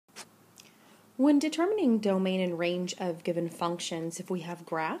When determining domain and range of given functions, if we have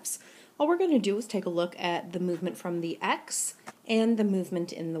graphs, all we're going to do is take a look at the movement from the x and the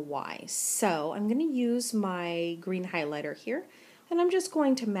movement in the y. So I'm going to use my green highlighter here, and I'm just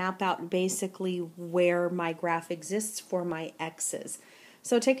going to map out basically where my graph exists for my x's.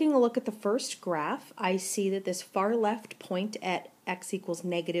 So taking a look at the first graph, I see that this far left point at x equals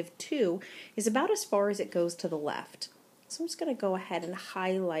 -2 is about as far as it goes to the left. So I'm just going to go ahead and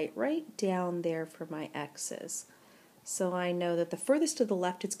highlight right down there for my x's. So I know that the furthest to the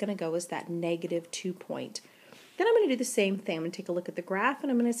left it's going to go is that -2 point. Then I'm going to do the same thing. I'm going to take a look at the graph and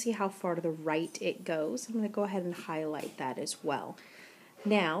I'm going to see how far to the right it goes. I'm going to go ahead and highlight that as well.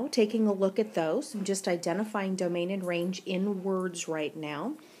 Now, taking a look at those, I'm just identifying domain and range in words right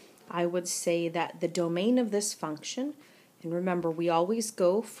now. I would say that the domain of this function, and remember we always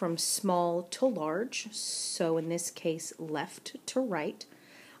go from small to large, so in this case left to right,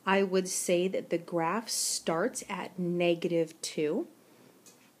 I would say that the graph starts at -2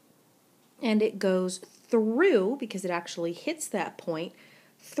 and it goes through, because it actually hits that point,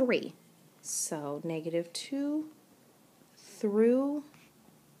 3. So -2 through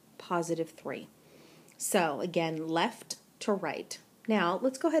 +3. So again, left to right. Now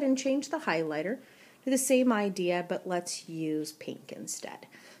let's go ahead and change the highlighter to the same idea, but let's use pink instead.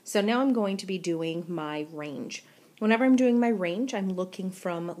 So now I'm going to be doing my range. Whenever I'm doing my range, I'm looking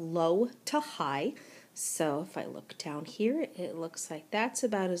from low to high. So if I look down here, it looks like that's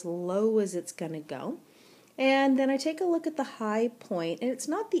about as low as it's going to go. And then I take a look at the high point, and it's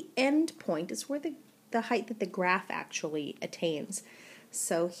not the end point, it's where the height that the graph actually attains.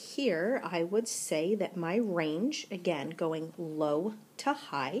 So here I would say that my range, again going low to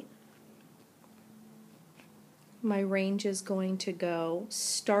high, my range is going to go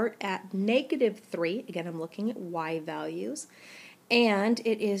start at -3, again I'm looking at y values, and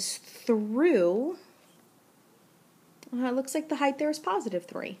it is through, it looks like the height there is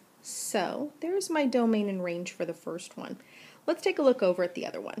 +3. So there's my domain and range for the first one. Let's take a look over at the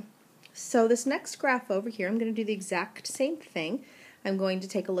other one. So this next graph over here, I'm going to do the exact same thing. I'm going to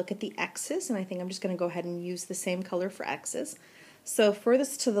take a look at the x's, and I think I'm just going to go ahead and use the same color for x's. So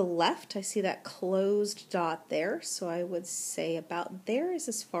furthest to the left, I see that closed dot there, so I would say about there is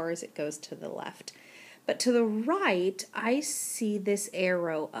as far as it goes to the left. But to the right, I see this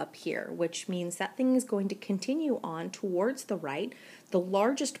arrow up here, which means that thing is going to continue on towards the right, the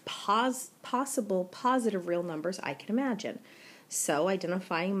largest possible positive real numbers I can imagine. So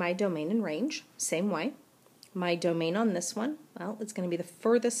identifying my domain and range, same way. My domain on this one, well, it's going to be the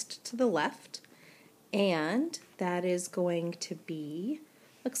furthest to the left, and that is going to be,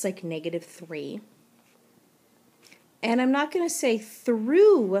 looks like -3. And I'm not going to say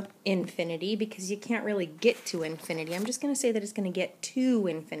through infinity because you can't really get to infinity. I'm just going to say that it's going to get to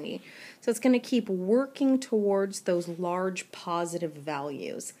infinity. So it's going to keep working towards those large positive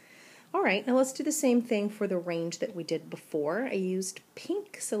values. All right, now let's do the same thing for the range that we did before. I used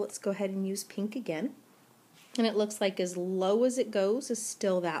pink, so let's go ahead and use pink again. And it looks like as low as it goes is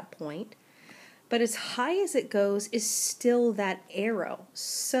still that point, but as high as it goes is still that arrow.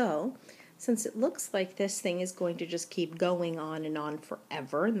 So since it looks like this thing is going to just keep going on and on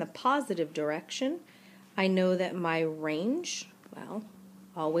forever in the positive direction, I know that my range, well,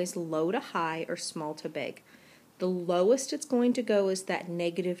 always low to high or small to big. The lowest it's going to go is that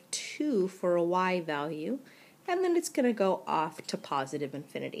 -2 for a y value, and then it's going to go off to positive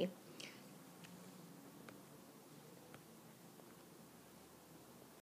infinity.